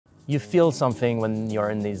You feel something when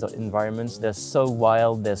you're in these environments. They're so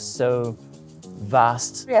wild, they're so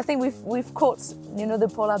vast. I think we've caught,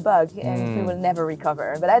 the polar bug, and we will never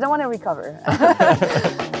recover. But I don't want to recover.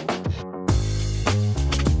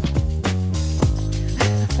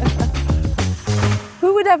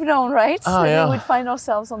 Who would have known, right? Oh, that yeah. we would find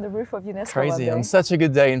ourselves on the roof of UNESCO. Crazy, one on day. such a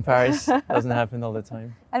good day in Paris. Doesn't happen all the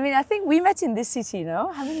time. I mean, I think we met in this city,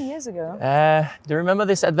 no? How many years ago? Do you remember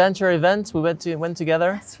this adventure event we went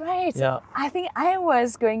together? That's right. Yeah. I think I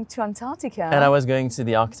was going to Antarctica. And I was going to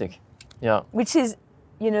the Arctic. Yeah. Which is,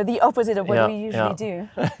 the opposite of what we usually do.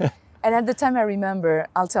 And at the time, I remember,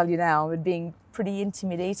 I'll tell you now, being pretty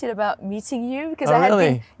intimidated about meeting you because I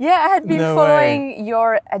had been following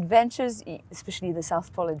your adventures, especially the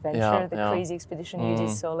South Pole adventure, the crazy expedition you did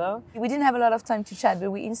solo. We didn't have a lot of time to chat, but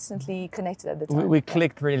we instantly connected at the time. We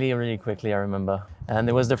clicked really, really quickly, I remember. And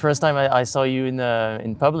it was the first time I saw you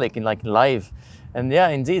in public, in live. And yeah,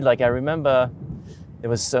 indeed, I remember there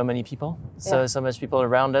was so many people, so much people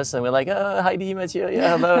around us, and we're like, oh, Heïdi, Mathieu,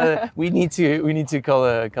 yeah, hello. we need to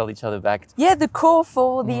call each other back. Yeah, the call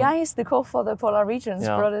for the ice, the call for the polar regions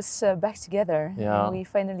brought us back together. Yeah. And we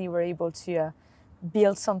finally were able to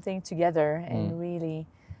build something together and really,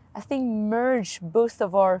 I think, merge both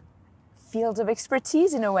of our fields of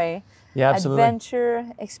expertise in a way. Yeah, absolutely. Adventure,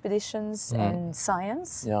 expeditions, and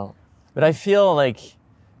science. Yeah, but I feel like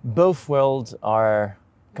both worlds are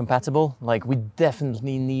compatible. We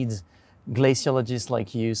definitely need glaciologists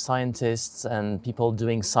like you, scientists and people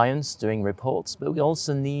doing science, doing reports, but we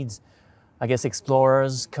also need, I guess,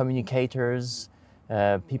 explorers, communicators,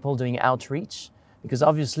 people doing outreach, because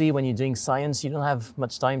obviously when you're doing science, you don't have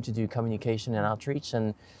much time to do communication and outreach,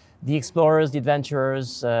 and the explorers, the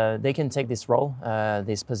adventurers, they can take this role,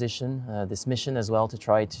 this position, this mission as well, to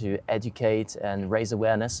try to educate and raise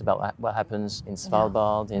awareness about what happens in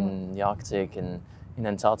Svalbard, in the Arctic, and in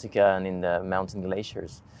Antarctica and in the mountain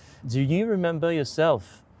glaciers. Do you remember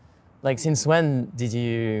yourself? Since when did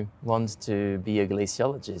you want to be a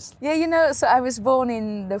glaciologist? Yeah, so I was born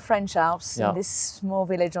in the French Alps, in this small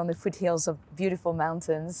village on the foothills of beautiful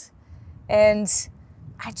mountains. And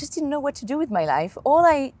I just didn't know what to do with my life. All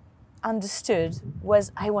I understood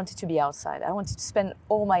was I wanted to be outside. I wanted to spend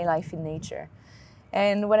all my life in nature.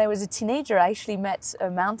 And when I was a teenager, I actually met a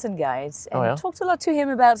mountain guide and talked a lot to him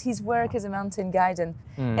about his work as a mountain guide.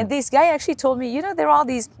 And this guy actually told me, there are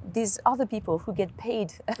these other people who get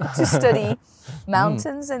paid to study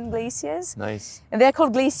mountains and glaciers. Nice. And they're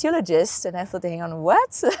called glaciologists. And I thought, hang on,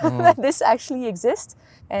 what? That this actually exists?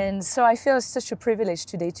 And so I feel it's such a privilege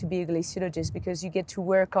today to be a glaciologist because you get to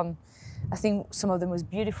work on, I think, some of the most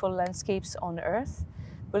beautiful landscapes on Earth.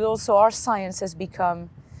 But also our science has become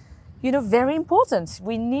very important.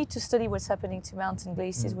 We need to study what's happening to mountain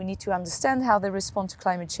glaciers. We need to understand how they respond to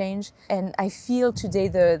climate change. And I feel today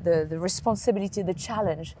the responsibility, the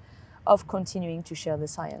challenge of continuing to share the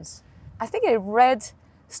science. I think I read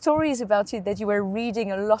stories about you that you were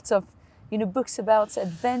reading a lot of books about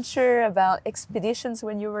adventure, about expeditions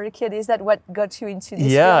when you were a kid. Is that what got you into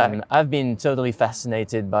this field? I've been totally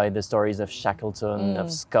fascinated by the stories of Shackleton,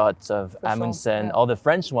 of Scott, of Amundsen, or the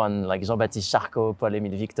French one like Jean-Baptiste Charcot,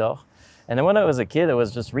 Paul-Émile Victor. And then when I was a kid, I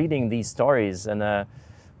was just reading these stories. And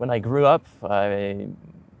when I grew up, I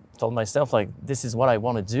told myself, this is what I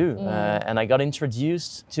want to do. And I got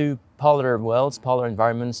introduced to polar worlds, polar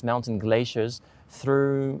environments, mountain glaciers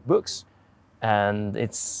through books. And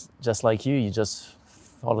it's just like you just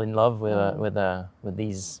fall in love with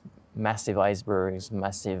these massive icebergs,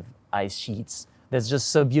 massive ice sheets. That's just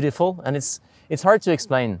so beautiful, and it's hard to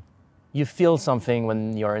explain. You feel something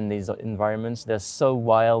when you're in these environments. They're so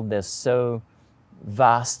wild, they're so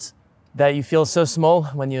vast, that you feel so small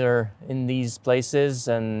when you're in these places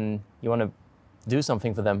and you want to do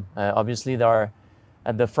something for them. Obviously, they are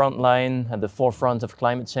at the front line, at the forefront of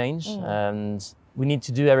climate change, and we need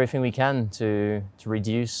to do everything we can to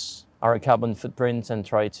reduce our carbon footprint and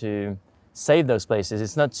try to save those places.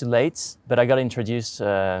 It's not too late, but I got introduced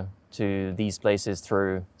to these places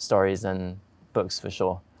through stories and books for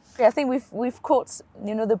sure. I think we've caught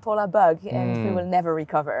the polar bug, and we will never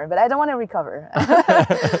recover. But I don't want to recover.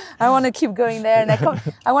 I want to keep going there, and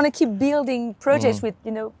I want to keep building projects with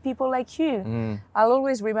people like you. I'll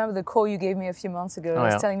always remember the call you gave me a few months ago. You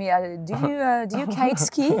was telling me, do you kite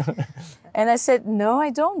ski? And I said, no,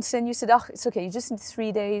 I don't. And you said, oh, it's okay. You just need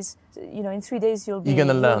 3 days. In 3 days you're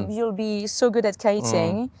gonna learn. You'll be so good at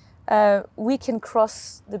kiting. We can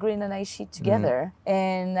cross the Greenland ice sheet together.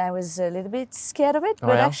 And I was a little bit scared of it,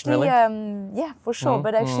 but actually, yeah, for sure.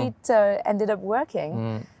 But actually it ended up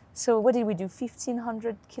working. So what did we do?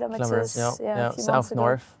 1,500 kilometers? Yeah, a few months south, ago.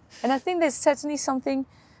 north. And I think there's certainly something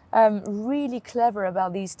really clever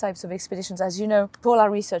about these types of expeditions. As you know, polar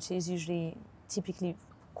research is usually typically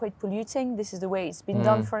quite polluting. This is the way it's been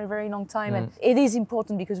done for a very long time. And it is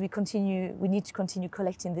important because we need to continue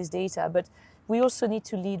collecting this data, but we also need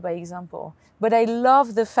to lead by example. But I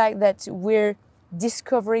love the fact that we're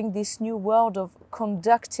discovering this new world of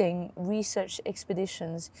conducting research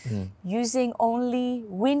expeditions using only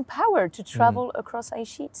wind power to travel across ice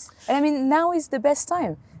sheets. And I mean, now is the best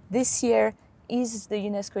time. This year is the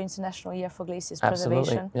UNESCO International Year for Glaciers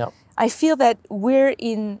Preservation. Yep. I feel that we're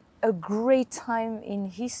in a great time in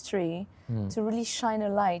history to really shine a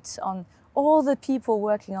light on all the people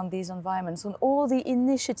working on these environments, on all the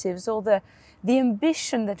initiatives, all the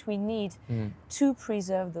ambition that we need to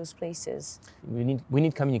preserve those places. We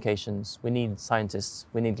need communications, we need scientists,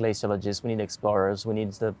 we need glaciologists, we need explorers, we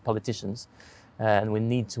need the politicians, and we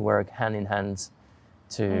need to work hand in hand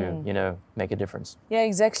to, you know, make a difference. Yeah,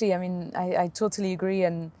 exactly. I mean, I totally agree.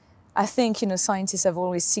 And I think, you know, scientists have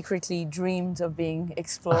always secretly dreamed of being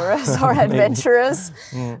explorers or adventurers.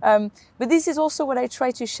 But this is also what I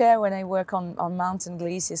try to share when I work on mountain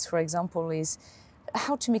glaciers, for example, is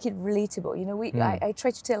how to make it relatable. You know, I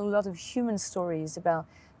try to tell a lot of human stories about,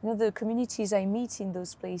 you know, the communities I meet in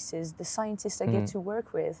those places, the scientists I get to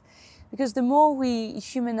work with. Because the more we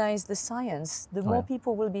humanize the science, the more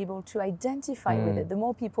people will be able to identify with it, the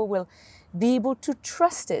more people will be able to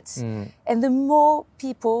trust it, and the more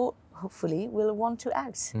people, hopefully, will want to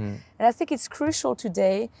act. And I think it's crucial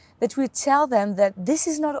today that we tell them that this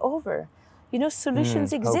is not over. You know,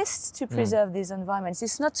 solutions exist to preserve these environments.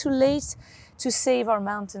 It's not too late to save our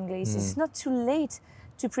mountain glaciers. It's not too late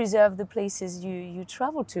to preserve the places you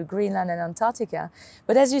travel to, Greenland and Antarctica.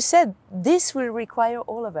 But as you said, this will require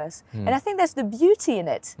all of us. And I think that's the beauty in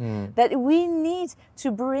it, that we need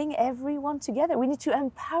to bring everyone together. We need to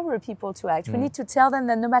empower people to act. We need to tell them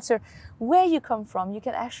that no matter where you come from, you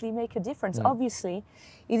can actually make a difference. Obviously,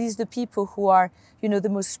 it is the people who are, you know, the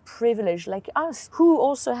most privileged, like us, who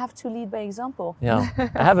also have to lead by example. Yeah,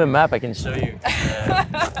 I have a map I can show you.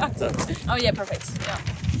 Oh yeah, perfect. Yeah.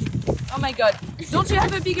 Oh my God, don't you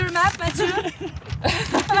have a bigger map, Mathieu?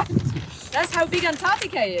 That's how big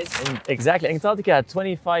Antarctica is. Exactly, Antarctica is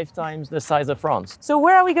 25 times the size of France. So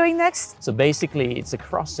where are we going next? So basically it's a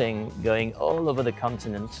crossing going all over the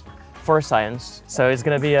continent for science. So it's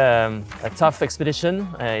going to be a tough expedition.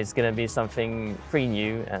 It's going to be something pretty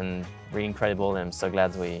new and really incredible, and I'm so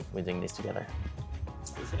glad we're doing this together.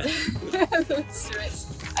 Let's do it.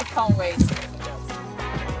 I can't wait.